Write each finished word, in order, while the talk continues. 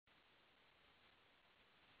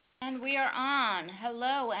And we are on.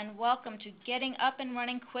 Hello and welcome to Getting Up and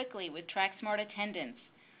Running Quickly with TrackSmart Attendance.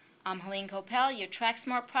 I'm Helene Coppell, your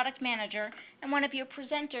TrackSmart Product Manager and one of your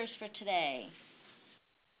presenters for today.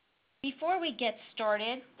 Before we get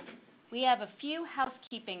started, we have a few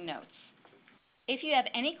housekeeping notes. If you have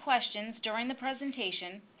any questions during the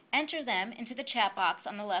presentation, enter them into the chat box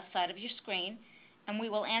on the left side of your screen, and we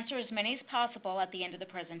will answer as many as possible at the end of the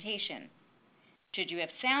presentation. Should you have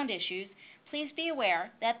sound issues, please be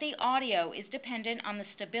aware that the audio is dependent on the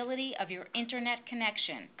stability of your internet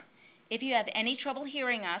connection. If you have any trouble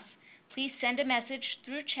hearing us, please send a message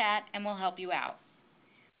through chat and we'll help you out.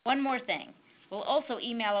 One more thing, we'll also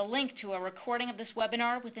email a link to a recording of this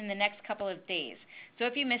webinar within the next couple of days. So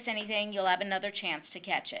if you miss anything, you'll have another chance to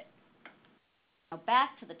catch it. Now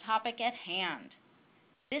back to the topic at hand.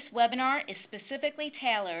 This webinar is specifically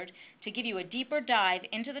tailored to give you a deeper dive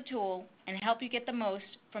into the tool and help you get the most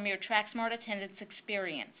from your TrackSmart Attendance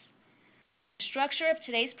experience. The structure of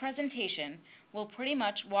today's presentation will pretty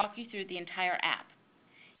much walk you through the entire app.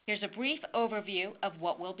 Here's a brief overview of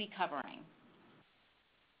what we'll be covering.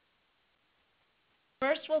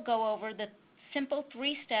 First, we'll go over the simple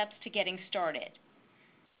 3 steps to getting started.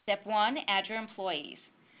 Step 1, add your employees.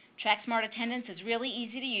 TrackSmart Attendance is really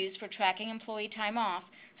easy to use for tracking employee time off,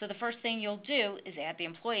 so the first thing you'll do is add the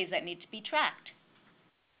employees that need to be tracked.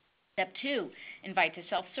 Step 2, invite to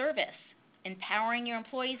self-service. Empowering your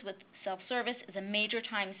employees with self-service is a major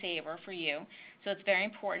time saver for you, so it's very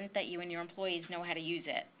important that you and your employees know how to use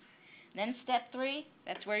it. Then step 3,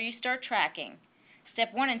 that's where you start tracking. Step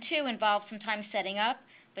 1 and 2 involve some time setting up,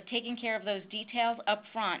 but taking care of those details up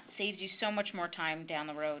front saves you so much more time down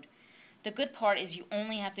the road. The good part is you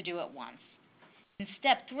only have to do it once. In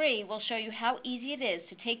step 3, we'll show you how easy it is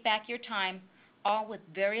to take back your time, all with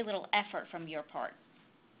very little effort from your part.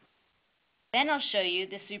 Then I'll show you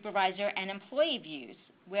the supervisor and employee views,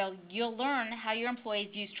 where you'll learn how your employees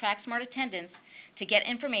use TrackSmart Attendance to get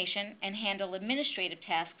information and handle administrative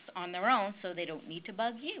tasks on their own so they don't need to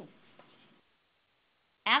bug you.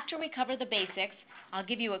 After we cover the basics, I'll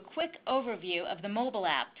give you a quick overview of the mobile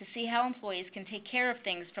app to see how employees can take care of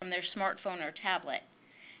things from their smartphone or tablet.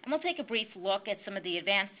 And we'll take a brief look at some of the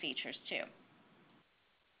advanced features too.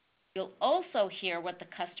 You'll also hear what the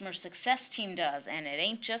customer success team does, and it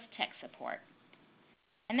ain't just tech support.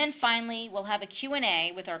 And then finally, we'll have a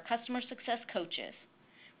Q&A with our customer success coaches.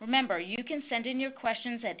 Remember, you can send in your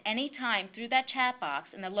questions at any time through that chat box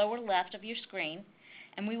in the lower left of your screen,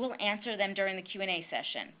 and we will answer them during the Q&A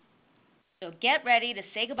session. So get ready to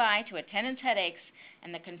say goodbye to attendance headaches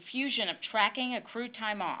and the confusion of tracking accrued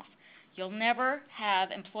time off. You'll never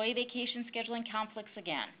have employee vacation scheduling conflicts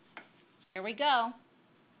again. Here we go.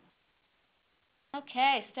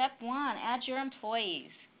 Okay, step 1, add your employees.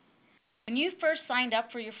 When you first signed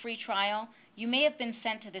up for your free trial, you may have been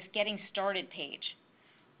sent to this Getting Started page.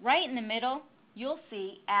 Right in the middle, you'll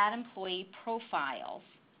see Add Employee Profiles,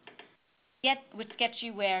 which gets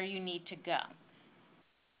you where you need to go.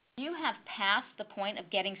 If you have passed the point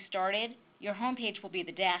of getting started, your home page will be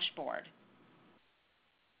the dashboard.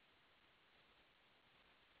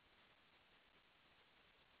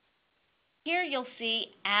 Here you'll see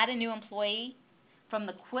Add a New Employee from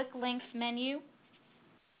the Quick Links menu,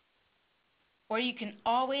 or you can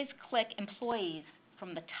always click Employees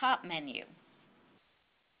from the top menu.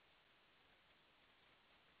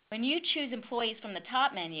 When you choose Employees from the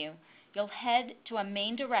top menu, you'll head to a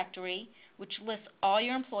main directory which lists all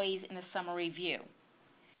your employees in a summary view.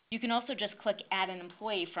 You can also just click Add an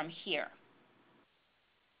Employee from here.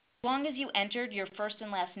 As long as you entered your first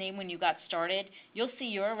and last name when you got started, you'll see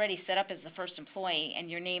you're already set up as the first employee and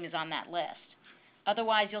your name is on that list.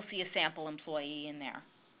 Otherwise, you'll see a sample employee in there.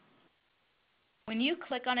 When you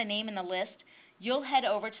click on a name in the list, you'll head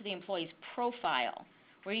over to the employee's profile,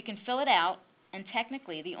 where you can fill it out, and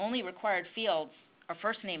technically the only required fields are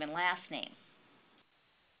first name and last name.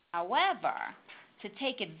 However, to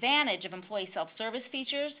take advantage of employee self-service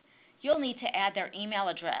features, you'll need to add their email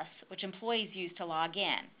address, which employees use to log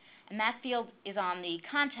in, and that field is on the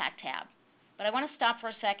Contact tab. But I want to stop for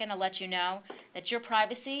a second to let you know that your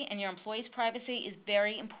privacy and your employees' privacy is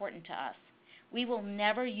very important to us. We will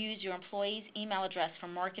never use your employees' email address for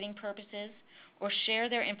marketing purposes or share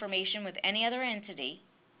their information with any other entity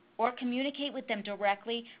or communicate with them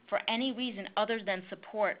directly for any reason other than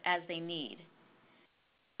support as they need.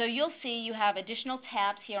 So you'll see you have additional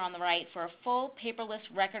tabs here on the right for a full paperless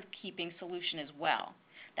record-keeping solution as well.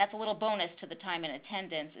 That's a little bonus to the time and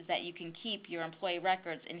attendance, is that you can keep your employee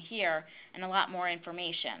records in here and a lot more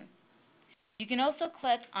information. You can also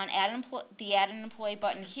click on the Add an Employee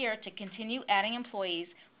button here to continue adding employees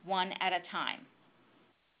one at a time.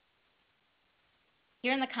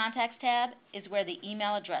 Here in the Contacts tab is where the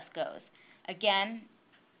email address goes. Again,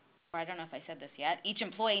 or I don't know if I said this yet, each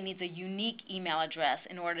employee needs a unique email address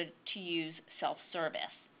in order to use self-service.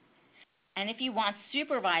 And if you want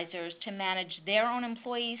supervisors to manage their own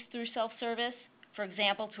employees through self-service, for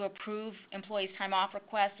example, to approve employees' time off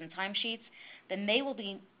requests and timesheets, then they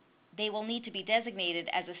will need to be designated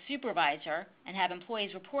as a supervisor and have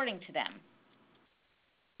employees reporting to them.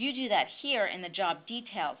 You do that here in the Job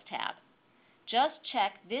Details tab. Just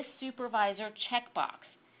check this supervisor checkbox.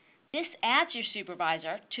 This adds your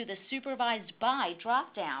supervisor to the Supervised By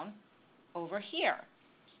dropdown over here.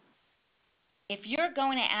 If you're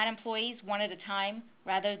going to add employees one at a time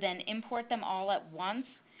rather than import them all at once,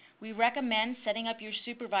 we recommend setting up your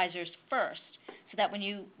supervisors first so that when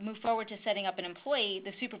you move forward to setting up an employee,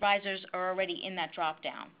 the supervisors are already in that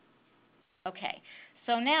dropdown. Okay,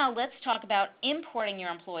 so now let's talk about importing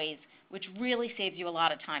your employees, which really saves you a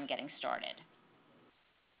lot of time getting started.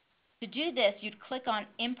 To do this, you'd click on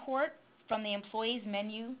Import from the Employees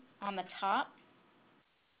menu on the top.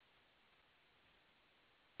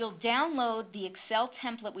 You'll download the Excel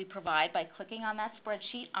template we provide by clicking on that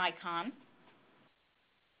spreadsheet icon.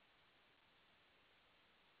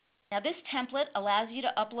 Now this template allows you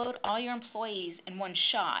to upload all your employees in one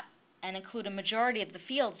shot and include a majority of the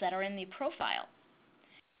fields that are in the profile.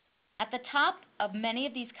 At the top of many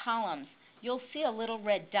of these columns, you'll see a little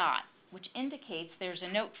red dot, which indicates there's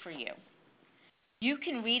a note for you. You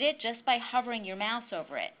can read it just by hovering your mouse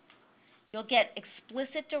over it. You'll get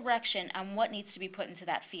explicit direction on what needs to be put into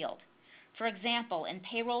that field. For example, in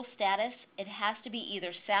payroll status, it has to be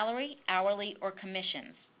either salary, hourly, or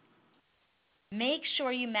commissions. Make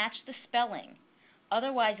sure you match the spelling.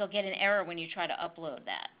 Otherwise, you'll get an error when you try to upload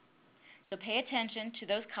that. So pay attention to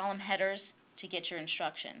those column headers to get your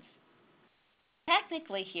instructions.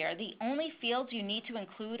 Technically here, the only fields you need to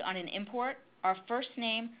include on an import are first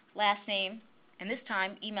name, last name, and this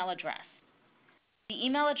time email address. The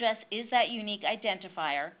email address is that unique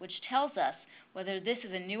identifier which tells us whether this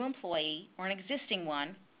is a new employee or an existing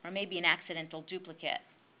one or maybe an accidental duplicate.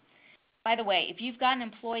 By the way, if you've got an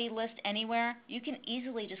employee list anywhere, you can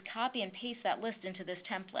easily just copy and paste that list into this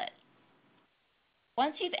template.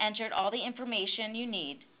 Once you've entered all the information you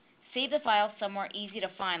need, save the file somewhere easy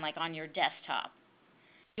to find, like on your desktop.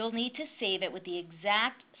 You'll need to save it with the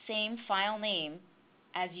exact same file name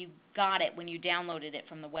as you got it when you downloaded it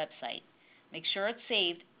from the website. Make sure it's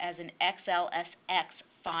saved as an XLSX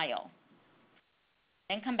file.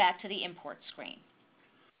 Then come back to the import screen.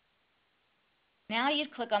 Now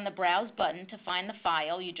you'd click on the Browse button to find the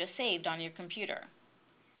file you just saved on your computer.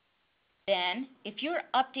 Then, if you're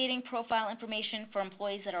updating profile information for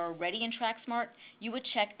employees that are already in TrackSmart, you would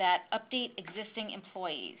check that Update Existing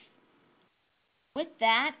Employees. With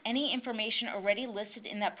that, any information already listed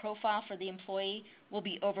in that profile for the employee will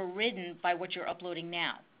be overridden by what you're uploading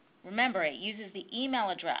now. Remember, it uses the email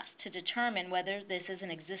address to determine whether this is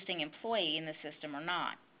an existing employee in the system or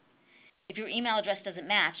not. If your email address doesn't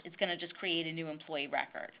match, it's going to just create a new employee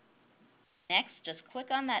record. Next, just click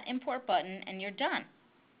on that Import button and you're done.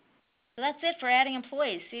 So that's it for adding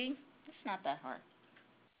employees. See? It's not that hard.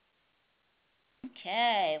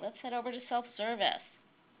 Okay, let's head over to self-service.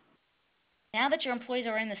 Now that your employees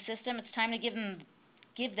are in the system, it's time to give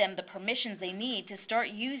them the permissions they need to start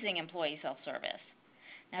using employee self-service.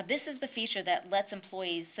 Now this is the feature that lets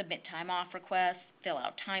employees submit time off requests, fill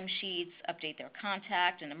out timesheets, update their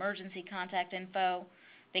contact and emergency contact info.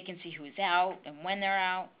 They can see who's out and when they're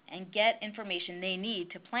out, and get information they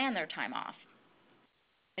need to plan their time off.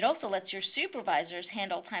 It also lets your supervisors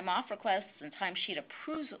handle time off requests and timesheet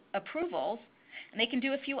approvals, and they can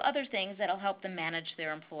do a few other things that will help them manage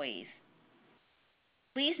their employees.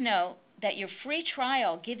 Please note that your free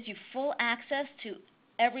trial gives you full access to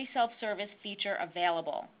every self-service feature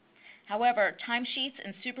available. However, timesheets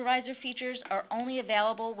and supervisor features are only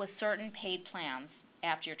available with certain paid plans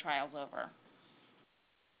after your trial's over.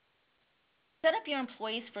 Set up your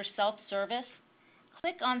employees for self-service.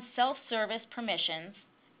 Click on Self-Service Permissions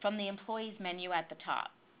from the Employees menu at the top.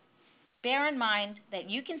 Bear in mind that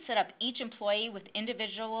you can set up each employee with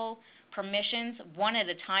individual permissions one at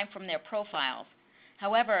a time from their profiles.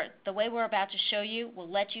 However, the way we're about to show you will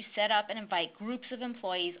let you set up and invite groups of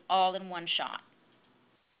employees all in one shot.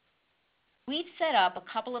 We've set up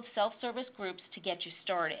a couple of self-service groups to get you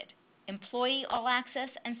started: Employee All Access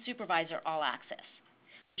and Supervisor All Access,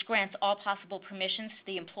 which grants all possible permissions to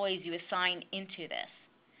the employees you assign into this.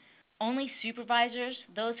 Only supervisors,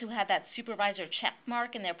 those who have that supervisor check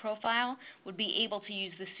mark in their profile, would be able to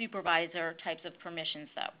use the supervisor types of permissions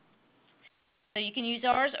though. So you can use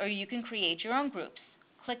ours or you can create your own groups.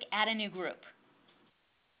 Click Add a New Group.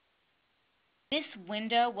 This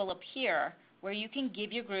window will appear where you can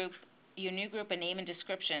give your new group a name and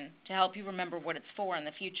description to help you remember what it's for in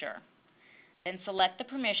the future. Then select the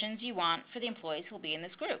permissions you want for the employees who will be in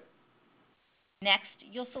this group. Next,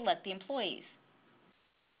 you'll select the employees.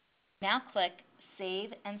 Now click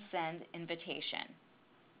Save and Send Invitation.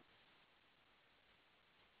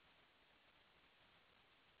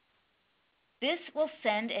 This will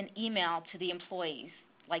send an email to the employees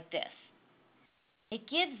like this. It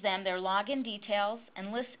gives them their login details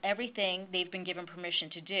and lists everything they've been given permission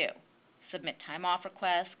to do. Submit time off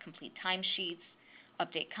requests, complete timesheets,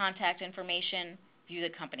 update contact information, view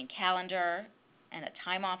the company calendar and a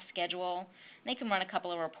time off schedule. And they can run a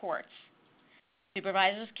couple of reports.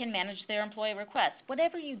 Supervisors can manage their employee requests,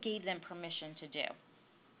 whatever you gave them permission to do.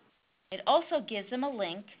 It also gives them a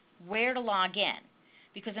link where to log in,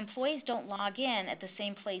 because employees don't log in at the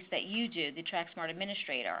same place that you do, the TrackSmart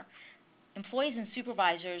administrator. Employees and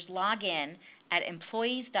supervisors log in at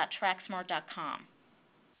employees.tracksmart.com.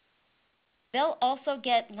 They'll also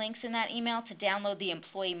get links in that email to download the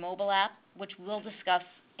employee mobile app, which we'll discuss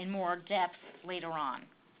in more depth later on.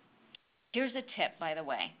 Here's a tip, by the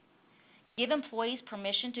way. Give employees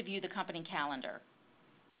permission to view the company calendar.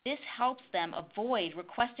 This helps them avoid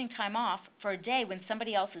requesting time off for a day when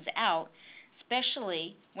somebody else is out,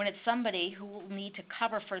 especially when it's somebody who will need to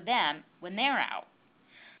cover for them when they're out.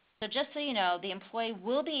 So just so you know, the employee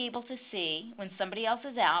will be able to see when somebody else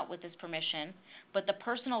is out with this permission, but the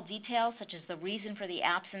personal details, such as the reason for the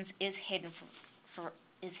absence, is hidden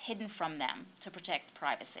from them to protect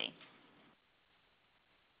privacy.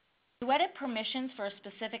 To edit permissions for a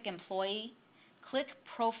specific employee, click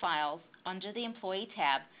Profiles under the Employee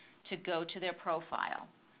tab to go to their profile.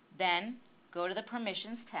 Then go to the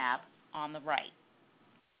Permissions tab on the right.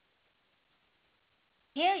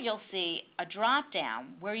 Here you'll see a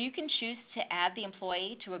drop-down where you can choose to add the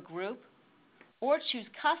employee to a group or choose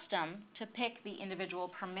Custom to pick the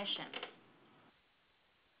individual permissions.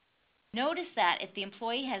 Notice that if the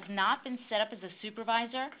employee has not been set up as a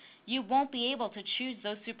supervisor, you won't be able to choose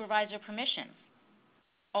those supervisor permissions.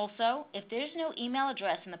 Also, if there's no email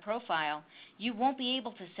address in the profile, you won't be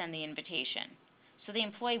able to send the invitation, so the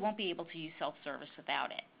employee won't be able to use self-service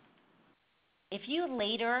without it. If you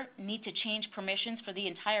later need to change permissions for the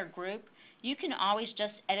entire group, you can always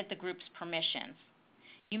just edit the group's permissions.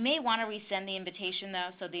 You may want to resend the invitation,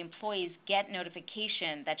 though, so the employees get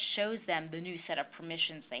notification that shows them the new set of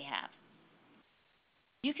permissions they have.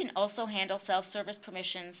 You can also handle self-service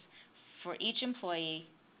permissions for each employee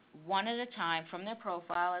one at a time from their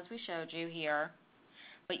profile, as we showed you here.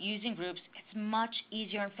 But using groups, it's much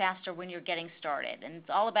easier and faster when you're getting started, and it's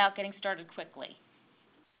all about getting started quickly.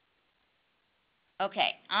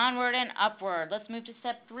 Okay, onward and upward. Let's move to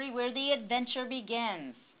step 3, where the adventure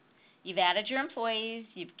begins. You've added your employees,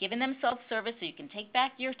 you've given them self-service so you can take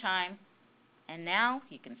back your time, and now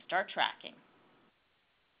you can start tracking.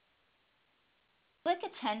 Click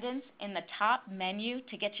Attendance in the top menu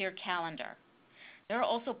to get to your calendar. There are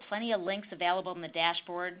also plenty of links available in the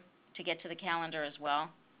dashboard to get to the calendar as well.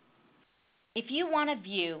 If you want to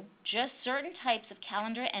view just certain types of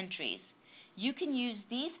calendar entries, you can use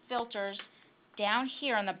these filters down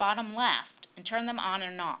here on the bottom left and turn them on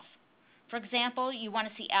and off. For example, you want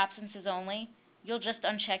to see absences only, you'll just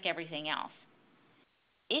uncheck everything else.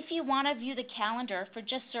 If you want to view the calendar for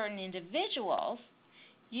just certain individuals,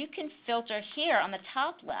 you can filter here on the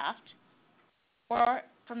top left, or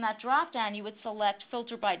from that drop-down you would select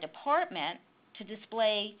Filter by Department to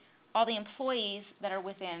display all the employees that are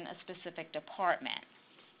within a specific department.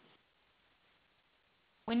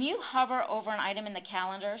 When you hover over an item in the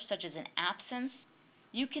calendar, such as an absence,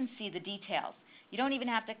 you can see the details. You don't even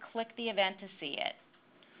have to click the event to see it.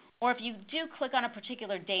 Or if you do click on a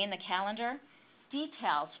particular day in the calendar,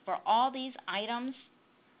 details for all these items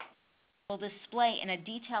will display in a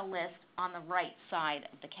detail list on the right side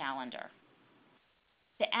of the calendar.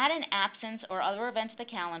 To add an absence or other event to the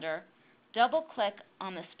calendar, double-click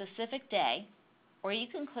on the specific day, or you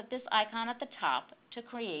can click this icon at the top to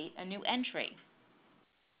create a new entry.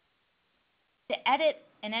 To edit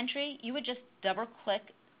an entry, you would just double-click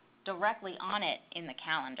directly on it in the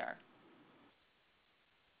calendar.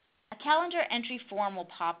 A calendar entry form will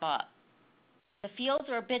pop up. The fields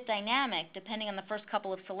are a bit dynamic depending on the first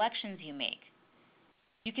couple of selections you make.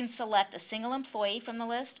 You can select a single employee from the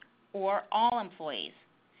list or all employees.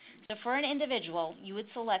 So for an individual, you would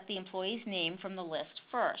select the employee's name from the list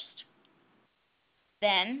first.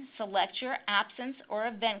 Then select your absence or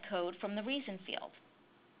event code from the reason field.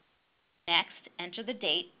 Next, enter the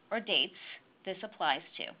date or dates this applies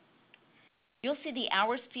to. You'll see the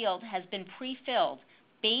hours field has been pre-filled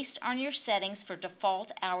based on your settings for default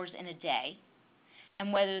hours in a day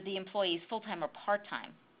and whether the employee is full-time or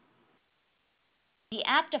part-time. The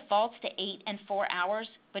app defaults to 8 and 4 hours,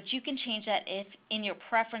 but you can change that if in your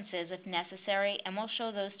preferences if necessary, and we'll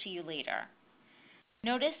show those to you later.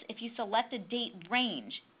 Notice if you select a date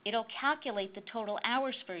range, it'll calculate the total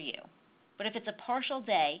hours for you. But if it's a partial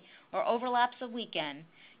day or overlaps a weekend,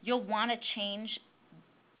 you'll want to change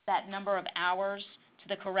that number of hours to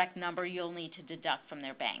the correct number you'll need to deduct from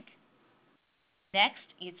their bank. Next,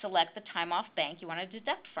 you'd select the time off bank you want to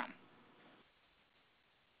deduct from.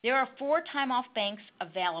 There are 4 time off banks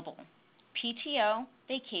available: PTO,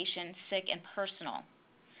 vacation, sick, and personal.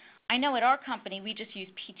 I know at our company we just use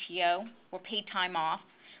PTO, or paid time off,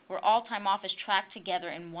 where all time off is tracked together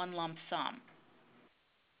in one lump sum.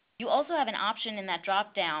 You also have an option in that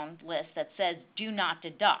drop-down list that says do not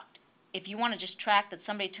deduct, if you want to just track that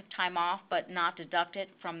somebody took time off but not deduct it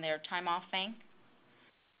from their time off bank.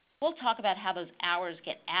 We'll talk about how those hours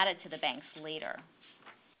get added to the banks later.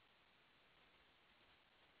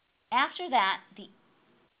 After that, the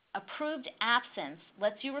approved absence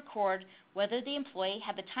lets you record whether the employee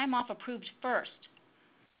had the time off approved first.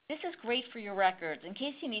 This is great for your records in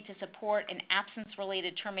case you need to support an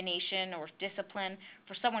absence-related termination or discipline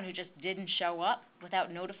for someone who just didn't show up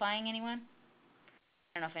without notifying anyone.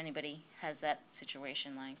 I don't know if anybody has that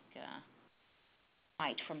situation like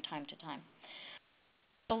might from time to time.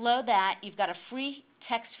 Below that, you've got a free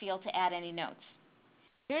text field to add any notes.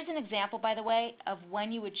 Here's an example, by the way, of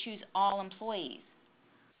when you would choose all employees.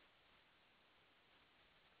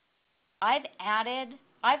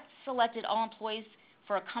 I've selected all employees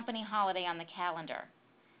for a company holiday on the calendar.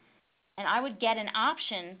 And I would get an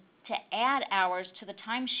option to add hours to the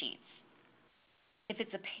timesheets. If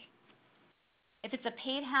it's a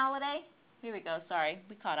paid holiday, here we go, sorry,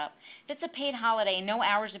 we caught up. If it's a paid holiday and no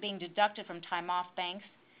hours are being deducted from time off banks,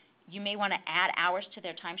 you may want to add hours to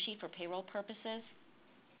their timesheet for payroll purposes.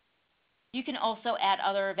 You can also add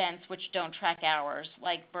other events which don't track hours,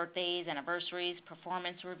 like birthdays, anniversaries,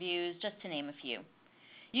 performance reviews, just to name a few.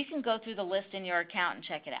 You can go through the list in your account and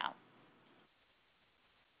check it out.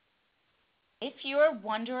 If you're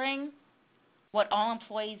wondering what all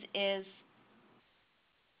employees is,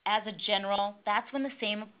 as a general, that's when the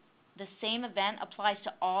same event applies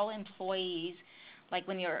to all employees, like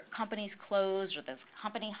when your company's closed or there's a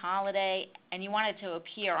company holiday, and you want it to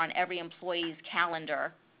appear on every employee's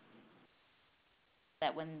calendar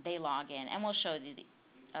that when they log in, and we'll show you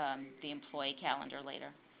the employee calendar later.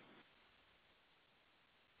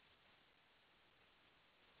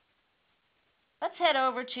 Let's head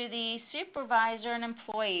over to the supervisor and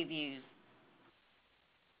employee views.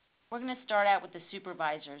 We're going to start out with the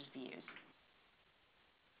supervisor's views.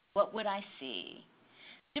 What would I see?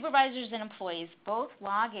 Supervisors and employees both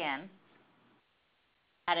log in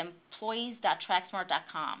at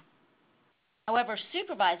employees.tracksmart.com. However,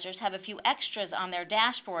 supervisors have a few extras on their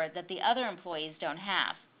dashboard that the other employees don't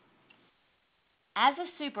have. As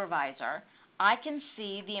a supervisor, I can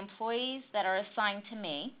see the employees that are assigned to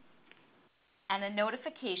me and a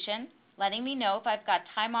notification letting me know if I've got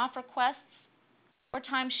time off requests or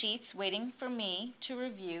timesheets waiting for me to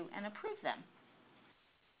review and approve them.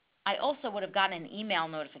 I also would have gotten an email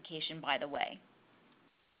notification, by the way,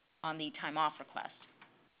 on the time off request.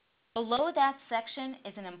 Below that section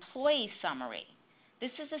is an employee summary.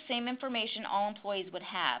 This is the same information all employees would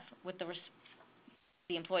have, with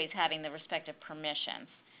the employees having the respective permissions,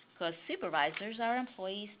 because supervisors are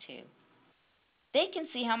employees too. They can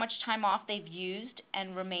see how much time off they've used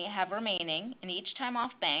and have remaining in each time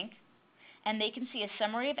off bank, and they can see a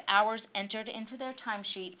summary of hours entered into their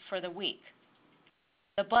timesheet for the week.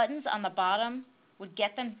 The buttons on the bottom would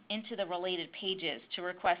get them into the related pages to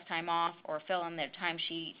request time off or fill in their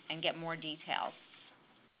timesheet and get more details.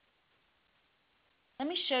 Let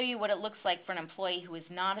me show you what it looks like for an employee who is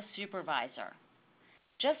not a supervisor.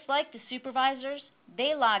 Just like the supervisors,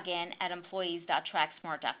 they log in at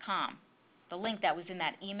employees.tracksmart.com, the link that was in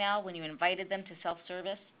that email when you invited them to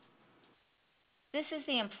self-service. This is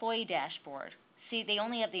the employee dashboard. See, they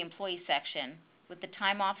only have the employee section with the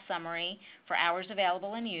time off summary for hours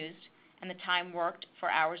available and used, and the time worked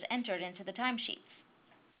for hours entered into the timesheets.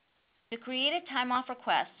 To create a time off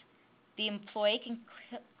request, the employee can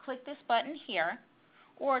click this button here,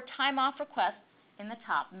 or time off requests in the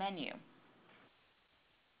top menu.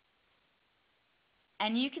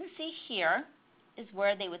 And you can see here is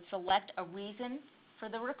where they would select a reason for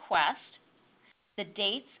the request, the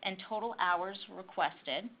dates and total hours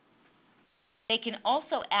requested. They can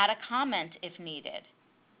also add a comment if needed.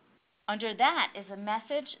 Under that is a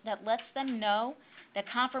message that lets them know that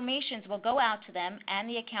confirmations will go out to them and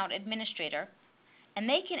the account administrator, and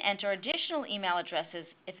they can enter additional email addresses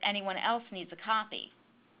if anyone else needs a copy.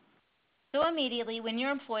 So immediately when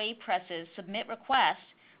your employee presses Submit Request,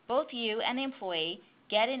 both you and the employee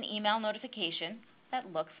get an email notification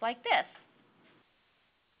that looks like this.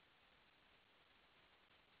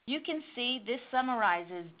 You can see this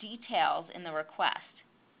summarizes details in the request.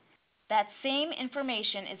 That same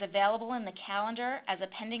information is available in the calendar as a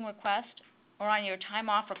pending request or on your time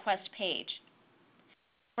off request page.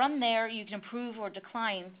 From there, you can approve or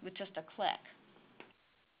decline with just a click.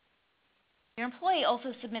 Your employee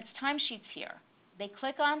also submits timesheets here. They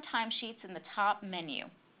click on Timesheets in the top menu.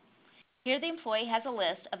 Here the employee has a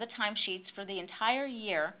list of the timesheets for the entire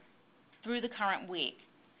year through the current week.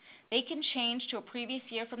 They can change to a previous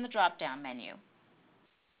year from the drop-down menu.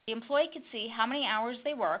 The employee can see how many hours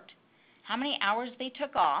they worked, how many hours they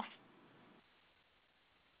took off,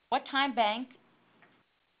 what time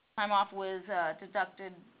off was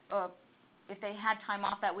deducted, if they had time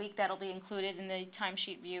off that week, that'll be included in the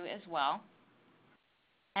timesheet view as well,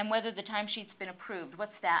 and whether the timesheet's been approved,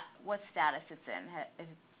 what status it's in, if it's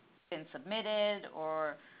been submitted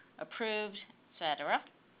or approved, etc.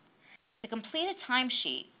 To complete a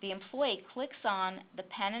timesheet, the employee clicks on the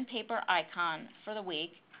pen and paper icon for the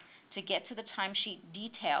week to get to the timesheet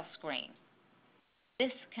detail screen.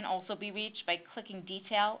 This can also be reached by clicking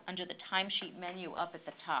Detail under the timesheet menu up at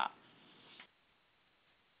the top.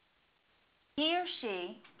 He or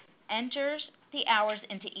she enters the hours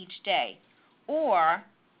into each day, or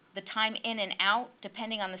the time in and out,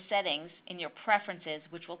 depending on the settings in your preferences,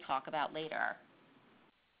 which we'll talk about later.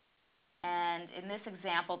 And in this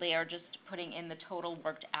example, they are just putting in the total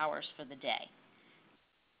worked hours for the day.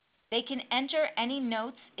 They can enter any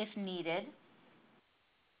notes if needed,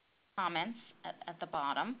 comments at the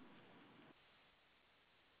bottom,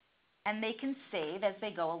 and they can save as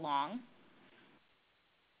they go along.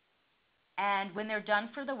 And when they're done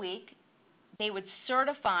for the week, they would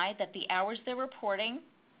certify that the hours they're reporting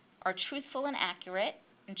are truthful and accurate,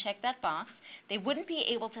 and check that box. They wouldn't be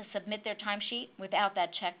able to submit their timesheet without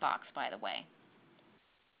that checkbox, by the way.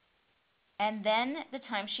 And then the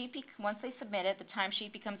timesheet, once they submit it, the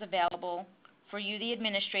timesheet becomes available for you, the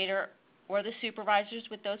administrator, or the supervisors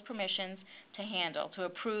with those permissions to handle, to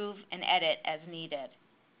approve and edit as needed.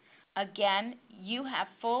 Again, you have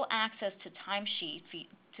full access to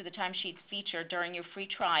the timesheet feature during your free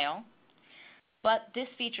trial, but this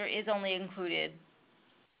feature is only included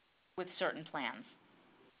with certain plans.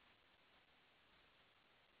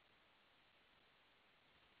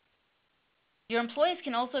 Your employees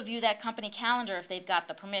can also view that company calendar if they've got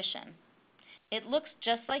the permission. It looks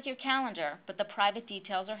just like your calendar, but the private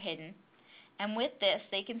details are hidden, and with this,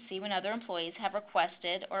 they can see when other employees have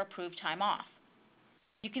requested or approved time off.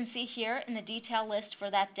 You can see here in the detail list for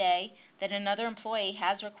that day that another employee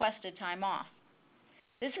has requested time off.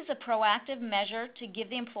 This is a proactive measure to give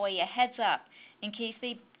the employee a heads up in case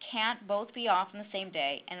they can't both be off on the same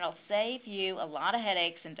day, and it'll save you a lot of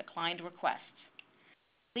headaches and declined requests.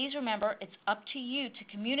 Please remember, it's up to you to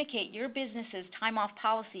communicate your business's time off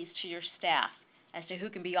policies to your staff as to who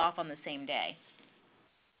can be off on the same day.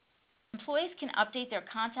 Employees can update their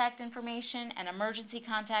contact information and emergency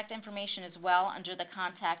contact information as well under the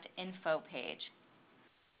Contact Info page.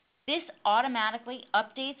 This automatically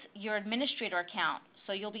updates your administrator account,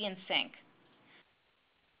 so you'll be in sync.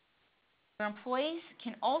 Your employees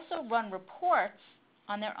can also run reports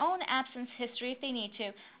on their own absence history if they need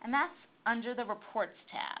to, and that's under the Reports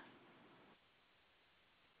tab.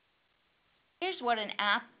 Here's what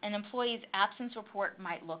an employee's absence report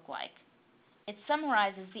might look like. It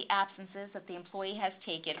summarizes the absences that the employee has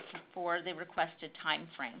taken for the requested time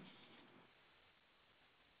frame.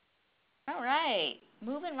 All right,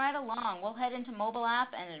 moving right along, we'll head into mobile app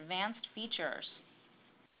and advanced features.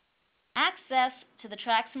 Access to the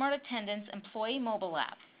TrackSmart Attendance employee mobile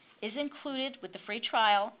app is included with the free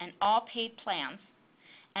trial and all paid plans,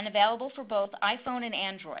 and available for both iPhone and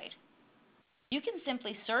Android. You can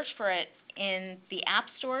simply search for it in the app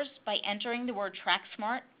stores by entering the word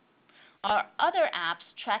TrackSmart. Our other apps,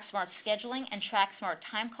 TrackSmart Scheduling and TrackSmart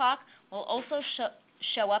Time Clock, will also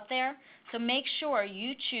show up there, so make sure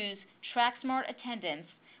you choose TrackSmart Attendance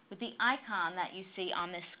with the icon that you see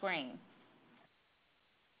on this screen.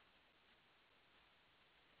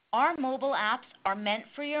 Our mobile apps are meant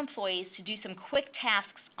for your employees to do some quick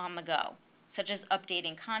tasks on the go, such as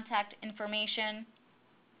updating contact information,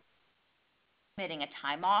 submitting a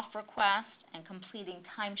time off request, and completing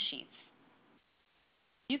timesheets.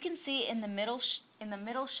 You can see in the middle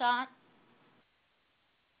shot,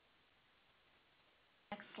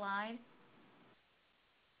 next slide.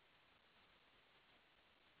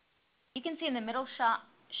 You can see in the middle shot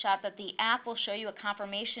that the app will show you a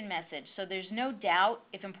confirmation message, so there's no doubt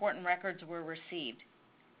if important records were received.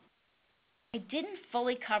 I didn't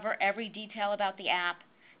fully cover every detail about the app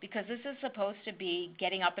because this is supposed to be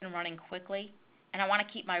getting up and running quickly, and I want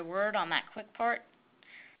to keep my word on that quick part.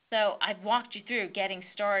 So I've walked you through getting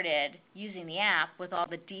started using the app with all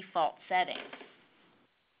the default settings.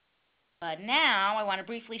 But now I want to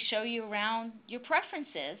briefly show you around your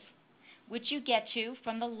preferences, which you get to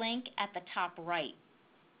from the link at the top right.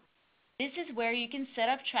 This is where you can set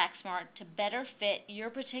up TrackSmart to better fit your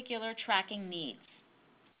particular tracking needs.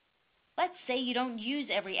 Let's say you don't use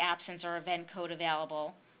every absence or event code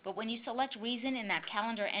available, but when you select reason in that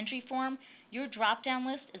calendar entry form, your drop-down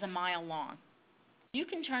list is a mile long. You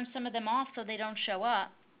can turn some of them off so they don't show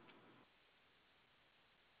up.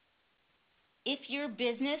 If your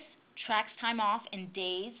business tracks time off in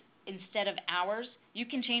days instead of hours, you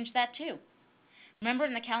can change that too. Remember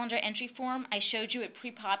in the calendar entry form, I showed you it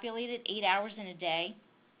pre-populated 8 hours in a day?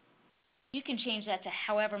 You can change that to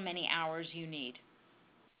however many hours you need.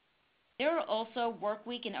 There are also work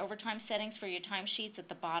week and overtime settings for your timesheets at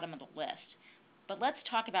the bottom of the list. But let's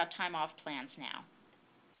talk about time off plans now.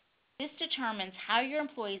 This determines how your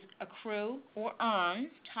employees accrue or earn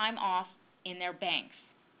time off in their banks.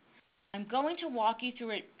 I'm going to walk you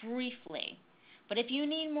through it briefly, but if you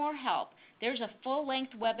need more help, there's a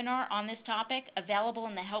full-length webinar on this topic available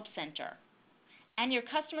in the Help Center. And your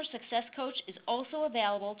Customer Success Coach is also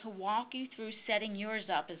available to walk you through setting yours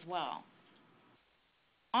up as well.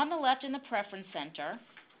 On the left in the Preference Center,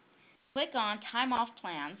 click on Time Off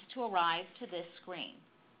Plans to arrive to this screen.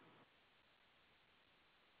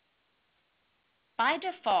 By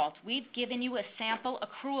default, we've given you a sample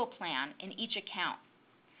accrual plan in each account.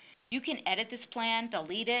 You can edit this plan,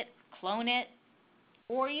 delete it, clone it,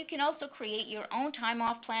 or you can also create your own time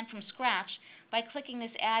off plan from scratch by clicking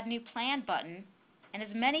this Add New Plan button and as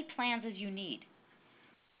many plans as you need.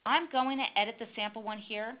 I'm going to edit the sample one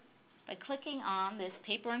here by clicking on this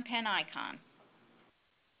paper and pen icon.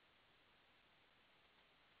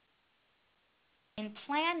 In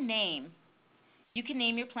Plan Name, you can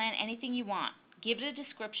name your plan anything you want. Give it a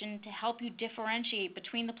description to help you differentiate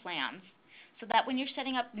between the plans so that when you're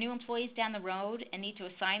setting up new employees down the road and need to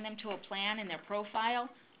assign them to a plan in their profile,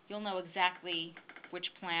 you'll know exactly which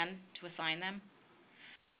plan to assign them.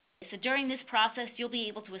 So during this process, you'll be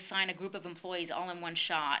able to assign a group of employees all in one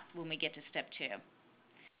shot when we get to step 2.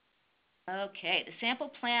 Okay, the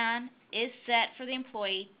sample plan is set for the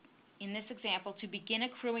employee, in this example, to begin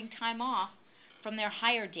accruing time off from their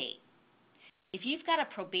hire date. If you've got a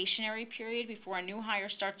probationary period before a new hire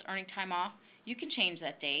starts earning time off, you can change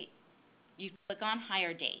that date. You click on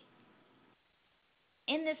Hire Date.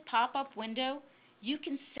 In this pop-up window, you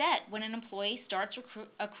can set when an employee starts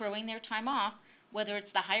accruing their time off, whether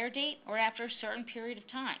it's the hire date or after a certain period of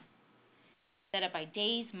time. Set it by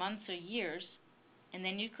days, months, or years, and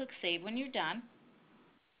then you click Save when you're done.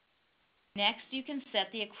 Next, you can set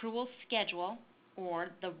the accrual schedule, or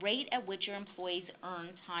the rate at which your employees earn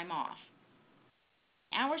time off.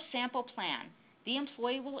 Our sample plan, the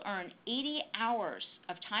employee will earn 80 hours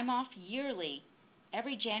of time off yearly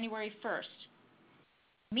every January 1st,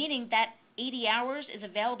 meaning that 80 hours is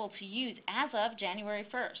available to use as of January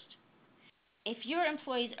 1st. If your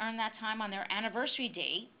employees earn that time on their anniversary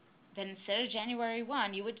date, then instead of January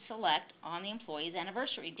 1, you would select on the employee's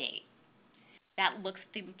anniversary date. That looks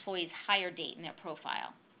at the employee's hire date in their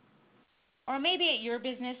profile. Or maybe at your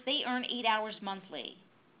business, they earn 8 hours monthly,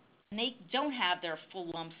 and they don't have their full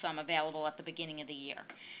lump sum available at the beginning of the year.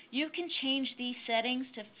 You can change these settings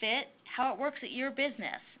to fit how it works at your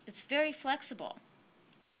business. It's very flexible.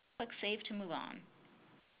 Click Save to move on.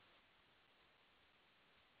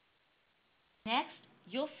 Next,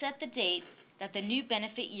 you'll set the date that the new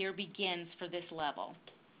benefit year begins for this level.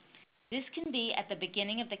 This can be at the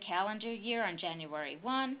beginning of the calendar year on January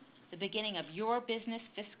 1, the beginning of your business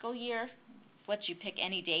fiscal year, lets you pick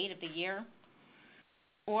any date of the year,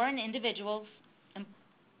 or an individual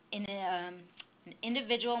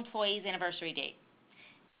employee's anniversary date.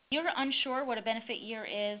 If you're unsure what a benefit year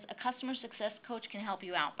is, a customer success coach can help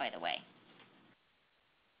you out, by the way.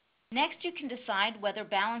 Next, you can decide whether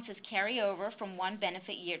balances carry over from one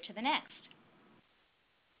benefit year to the next.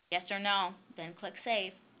 Yes or no, then click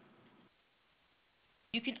Save.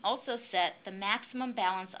 You can also set the maximum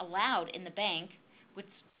balance allowed in the bank,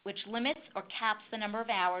 which limits or caps the number of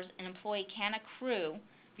hours an employee can accrue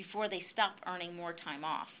before they stop earning more time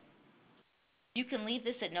off. You can leave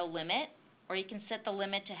this at no limit, or you can set the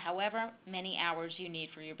limit to however many hours you need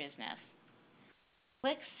for your business.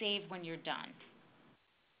 Click Save when you're done.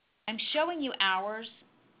 I'm showing you hours,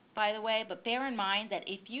 by the way, but bear in mind that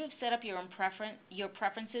if you have set up your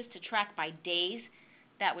preferences to track by days,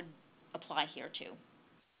 that would apply here too.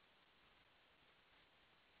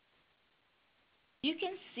 You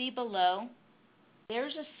can see below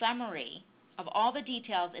there's a summary of all the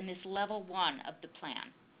details in this level 1 of the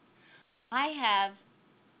plan.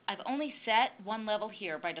 I've only set one level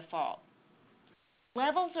here by default.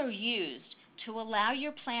 Levels are used to allow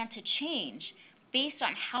your plan to change based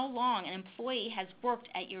on how long an employee has worked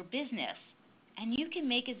at your business, and you can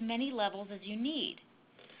make as many levels as you need.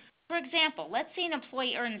 For example, let's say an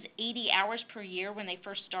employee earns 80 hours per year when they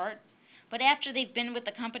first start, but after they've been with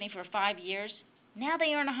the company for 5 years, now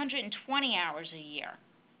they earn 120 hours a year.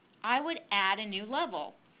 I would add a new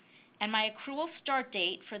level, and my accrual start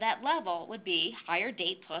date for that level would be hire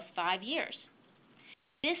date plus 5 years.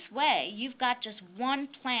 This way, you've got just one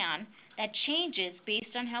plan that changes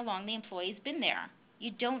based on how long the employee's been there.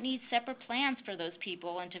 You don't need separate plans for those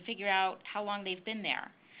people and to figure out how long they've been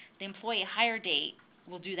there. The employee hire date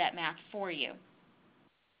will do that math for you.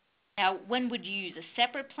 Now, when would you use a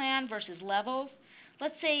separate plan versus levels?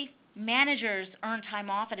 Let's say managers earn time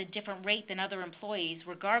off at a different rate than other employees,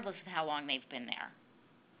 regardless of how long they've been there.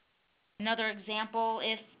 Another example,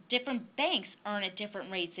 if different banks earn at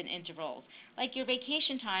different rates and intervals, like your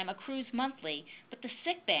vacation time accrues monthly, but the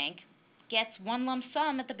sick bank gets one lump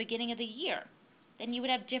sum at the beginning of the year, then you would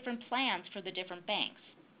have different plans for the different banks.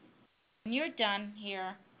 When you're done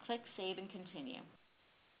here, click Save and Continue.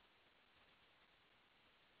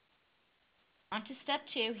 On to step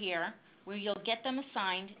 2 here, where you'll get them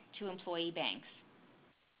assigned to employee banks.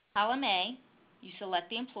 Column A, you select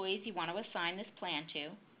the employees you want to assign this plan to.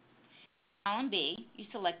 Column B, you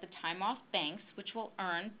select the time off banks, which will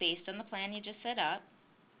earn based on the plan you just set up.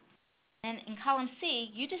 And in column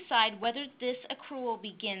C, you decide whether this accrual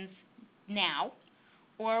begins now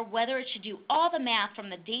or whether it should do all the math from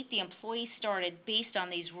the date the employee started based on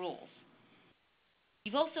these rules.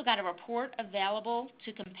 You've also got a report available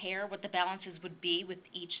to compare what the balances would be with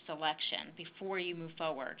each selection before you move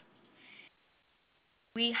forward.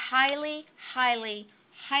 We highly, highly,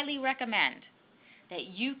 highly recommend that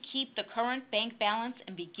you keep the current bank balance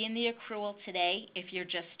and begin the accrual today if you're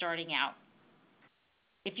just starting out.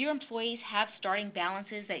 If your employees have starting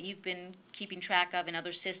balances that you've been keeping track of in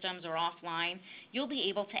other systems or offline, you'll be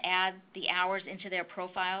able to add the hours into their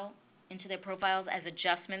profiles as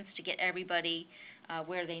adjustments to get everybody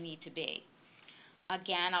where they need to be.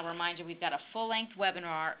 Again, I'll remind you we've got a full-length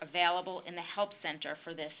webinar available in the Help Center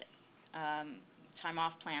for this time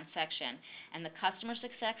off plan section, and the customer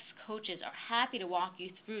success coaches are happy to walk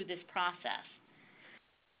you through this process.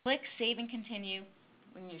 Click Save and Continue.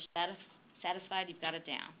 When you're satisfied, you've got it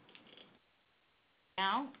down.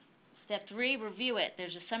 Now, step 3, review it.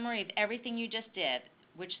 There's a summary of everything you just did,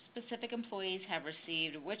 which specific employees have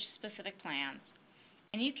received which specific plans.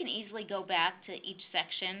 And you can easily go back to each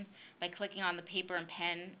section by clicking on the paper and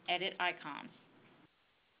pen edit icons.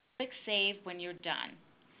 Click Save when you're done.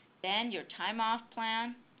 Then your time off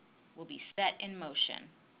plan will be set in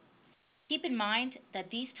motion. Keep in mind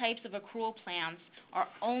that these types of accrual plans are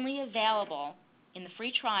only available in the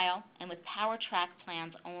free trial and with PowerTrack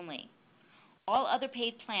plans only. All other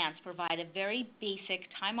paid plans provide a very basic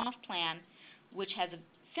time off plan which has a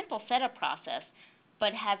simple setup process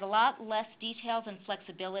but has a lot less details and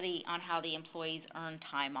flexibility on how the employees earn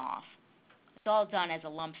time off. It's all done as a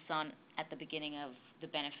lump sum at the beginning of the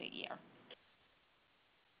benefit year.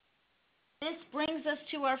 This brings us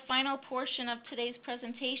to our final portion of today's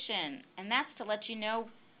presentation, and that's to let you know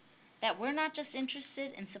that we're not just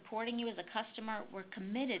interested in supporting you as a customer, we're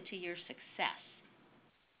committed to your success.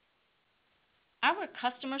 Our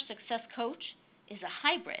customer success coach is a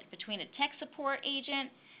hybrid between a tech support agent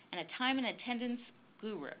and a time and attendance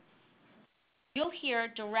guru. You'll hear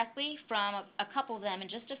directly from a couple of them in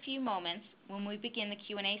just a few moments when we begin the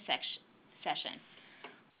Q&A session.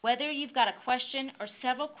 Whether you've got a question or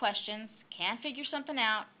several questions, can't figure something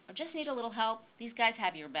out, or just need a little help, these guys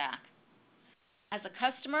have your back. As a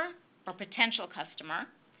customer or potential customer,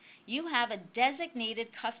 you have a designated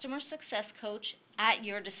customer success coach at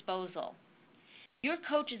your disposal. Your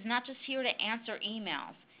coach is not just here to answer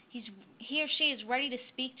emails. He or she is ready to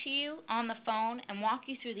speak to you on the phone and walk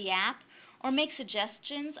you through the app or make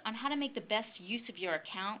suggestions on how to make the best use of your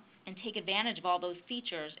account and take advantage of all those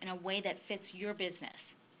features in a way that fits your business.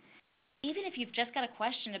 Even if you've just got a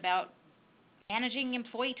question about managing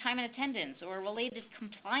employee time and attendance or a related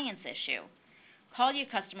compliance issue, call your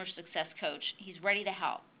customer success coach. He's ready to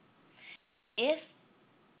help. If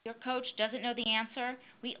your coach doesn't know the answer,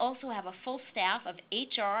 we also have a full staff of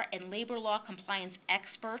HR and labor law compliance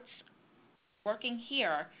experts working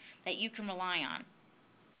here that you can rely on.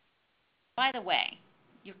 By the way,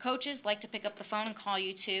 your coaches like to pick up the phone and call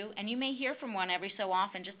you too, and you may hear from one every so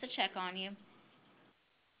often just to check on you.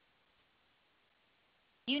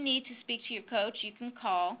 you need to speak to your coach, you can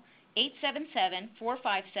call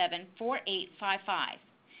 877-457-4855.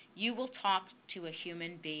 You will talk to a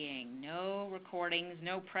human being. No recordings,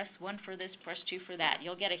 no press 1 for this, press 2 for that.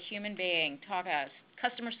 You'll get a human being, talk a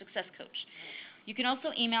customer success coach. You can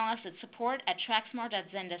also email us at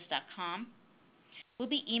support@tracksmart.zendesk.com. We'll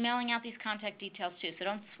be emailing out these contact details too, so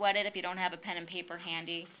don't sweat it if you don't have a pen and paper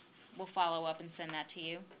handy. We'll follow up and send that to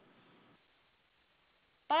you.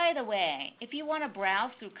 By the way, if you want to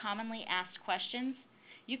browse through commonly asked questions,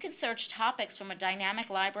 you can search topics from a dynamic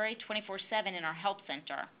library 24/7 in our Help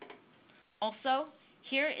Center. Also,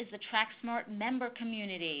 here is the TrackSmart member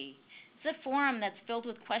community. It's a forum that's filled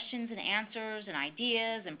with questions and answers and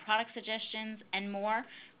ideas and product suggestions and more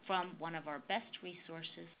from one of our best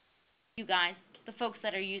resources. You guys, the folks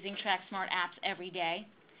that are using TrackSmart apps every day.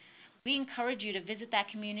 We encourage you to visit that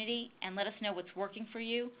community and let us know what's working for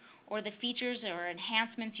you or the features or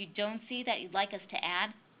enhancements you don't see that you'd like us to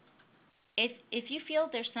add. If you feel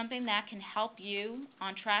there's something that can help you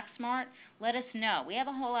on TrackSmart, let us know. We have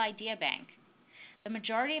a whole idea bank. The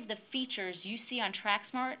majority of the features you see on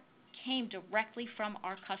TrackSmart came directly from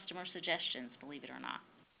our customer suggestions, believe it or not.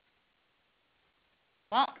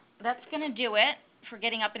 Well, that's going to do it for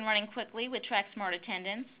getting up and running quickly with TrackSmart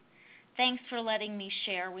Attendance. Thanks for letting me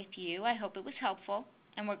share with you. I hope it was helpful.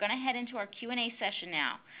 And we're going to head into our Q&A session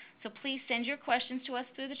now. So please send your questions to us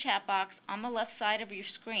through the chat box on the left side of your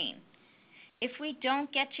screen. If we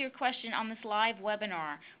don't get to your question on this live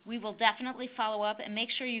webinar, we will definitely follow up and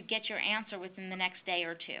make sure you get your answer within the next day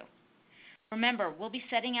or two. Remember, we'll be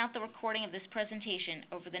setting out the recording of this presentation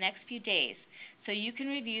over the next few days, so you can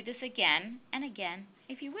review this again and again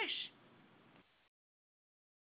if you wish.